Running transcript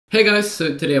Hey guys,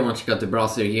 so today I want to check out the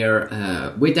browser here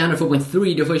with Android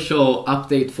 4.3, the official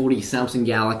update for the Samsung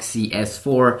Galaxy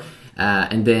S4,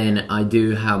 and then I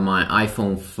do have my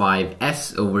iPhone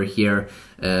 5S over here,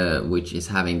 which is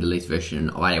having the latest version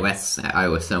of iOS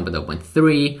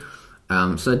 7.3.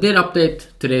 So I did update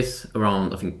to this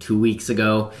around, I think, 2 weeks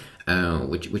ago,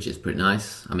 which is pretty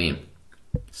nice. I mean,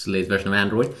 it's the latest version of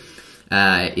Android.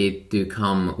 It do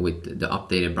come with the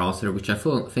updated browser, which I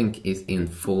think is in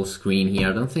full screen here.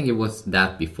 I don't think it was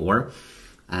that before,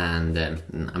 and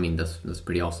I mean that's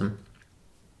pretty awesome.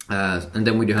 And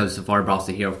then we do have the Safari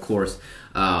browser here, of course,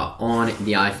 on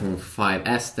the iPhone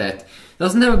 5S that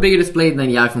doesn't have a bigger display than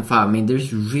the iPhone 5. I mean,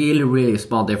 there's really a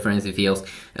small difference, it feels,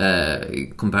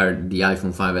 compared to the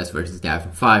iPhone 5S versus the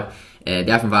iPhone 5. The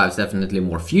iPhone 5 is definitely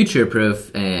more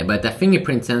future-proof, but the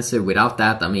fingerprint sensor, without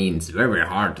that, I mean, it's very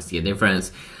hard to see a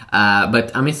difference. But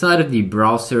I'm inside of the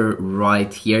browser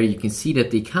right here. You can see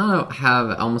that they kind of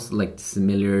have almost like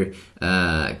similar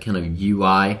kind of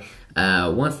UI.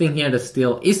 One thing here that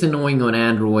still is annoying on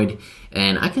Android,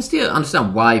 and I can still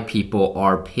understand why people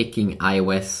are picking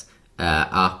iOS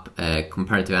up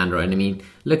compared to Android. I mean,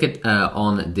 look at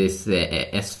on this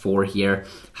S4 here,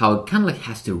 how it kind of like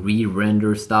has to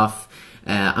re-render stuff.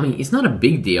 I mean, it's not a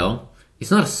big deal.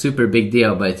 It's not a super big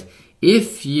deal, but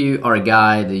if you are a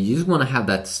guy that you just want to have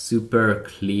that super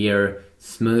clear,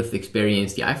 smooth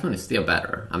experience, the iPhone is still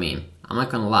better. I mean, I'm not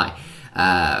gonna lie.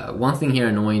 One thing here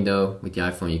annoying though with the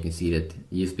iPhone, you can see that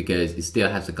just because it still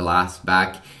has a glass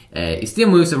back, it still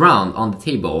moves around on the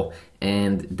table,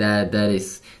 and that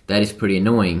is pretty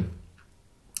annoying.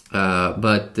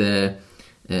 But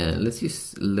let's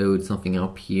just load something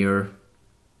up here.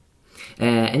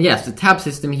 And yes, the tab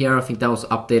system here, I think that was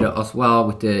updated as well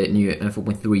with the new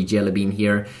 4.3 Jelly Bean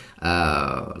here.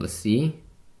 Let's see.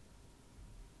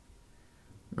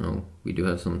 Oh, we do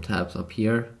have some tabs up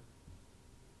here.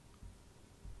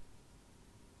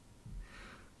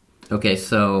 Okay,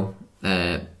 so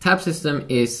tab system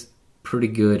is pretty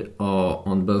good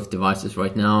on both devices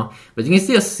right now, but you can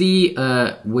still see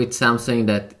with Samsung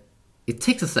that it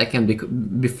takes a second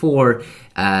before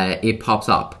it pops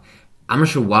up. I'm not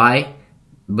sure why,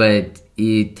 but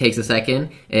it takes a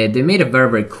second. They made a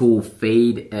very cool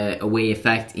fade away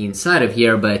effect inside of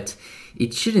here, but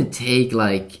it shouldn't take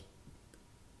like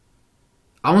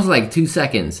almost like 2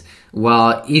 seconds,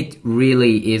 while it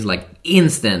really is like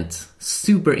instant,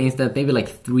 super instant, maybe like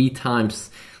 3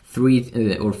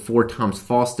 or 4 times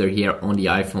faster here on the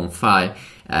iPhone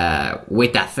 5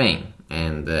 with that thing.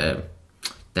 And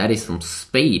that is some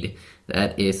speed.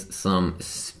 That is some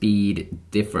speed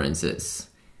differences.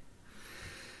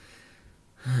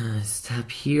 Let's tap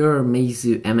here.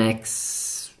 Meizu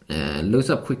MX loads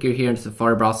up quicker here in the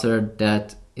Safari browser.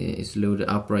 That is loaded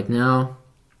up right now.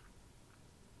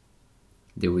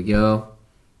 There we go.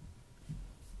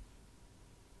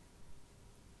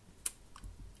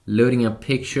 Loading up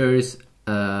pictures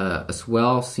as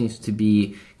well seems to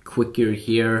be quicker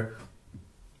here.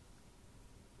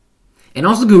 And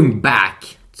also going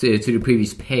back to the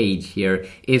previous page here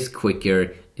is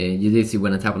quicker. You did see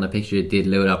when I tap on the picture, it did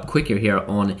load up quicker here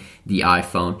on the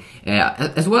iPhone.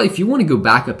 As well, if you want to go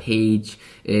back a page,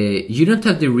 you don't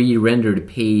have to re-render the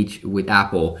page with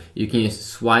Apple. You can just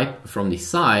swipe from the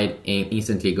side and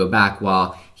instantly go back,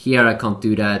 while here I can't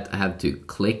do that. I have to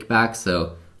click back,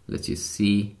 so let's just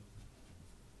see.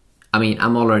 I mean,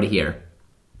 I'm already here.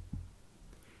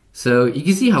 So you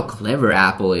can see how clever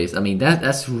Apple is. I mean,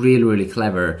 that's really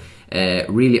clever.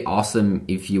 Really awesome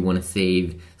if you want to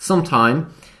save some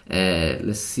time.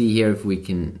 Let's see here if we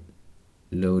can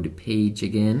load the page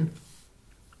again.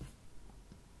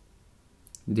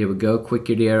 There we go,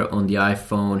 quicker there on the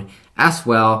iPhone as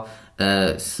well.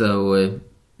 So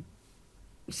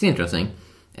it's interesting.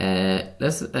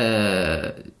 Let's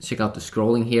check out the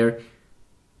scrolling here,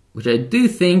 which I do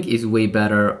think is way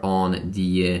better on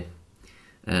the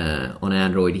on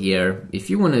Android here. If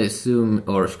you want to zoom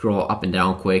or scroll up and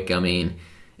down quick, I mean,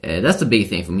 that's the big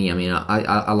thing for me. I mean,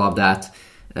 I love that.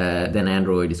 Then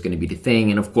Android is going to be the thing,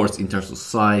 and of course in terms of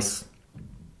size,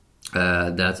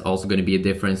 that's also going to be a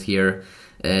difference here.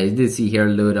 You did see here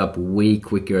load up way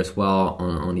quicker as well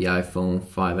on the iPhone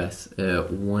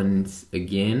 5S once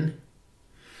again.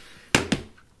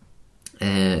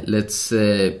 Let's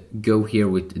go here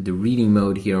with the reading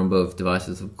mode here on both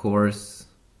devices, of course.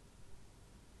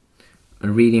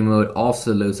 And reading mode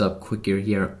also loads up quicker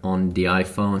here on the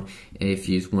iPhone if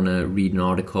you just want to read an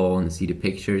article and see the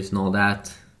pictures and all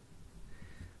that.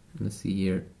 Let's see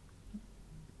here.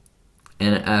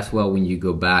 And as well, when you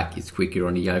go back, it's quicker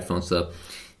on the iPhone. So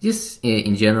just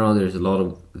in general, there's a lot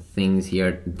of things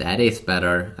here that is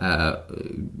better.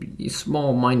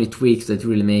 Small minor tweaks that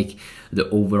really make the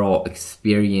overall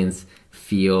experience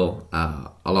feel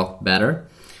a lot better.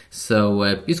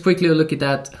 So just quickly look at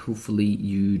that. Hopefully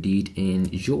you did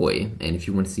enjoy. And if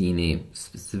you want to see any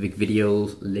specific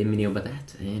videos, let me know about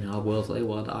that, and I will say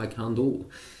what I can do.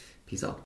 Peace out.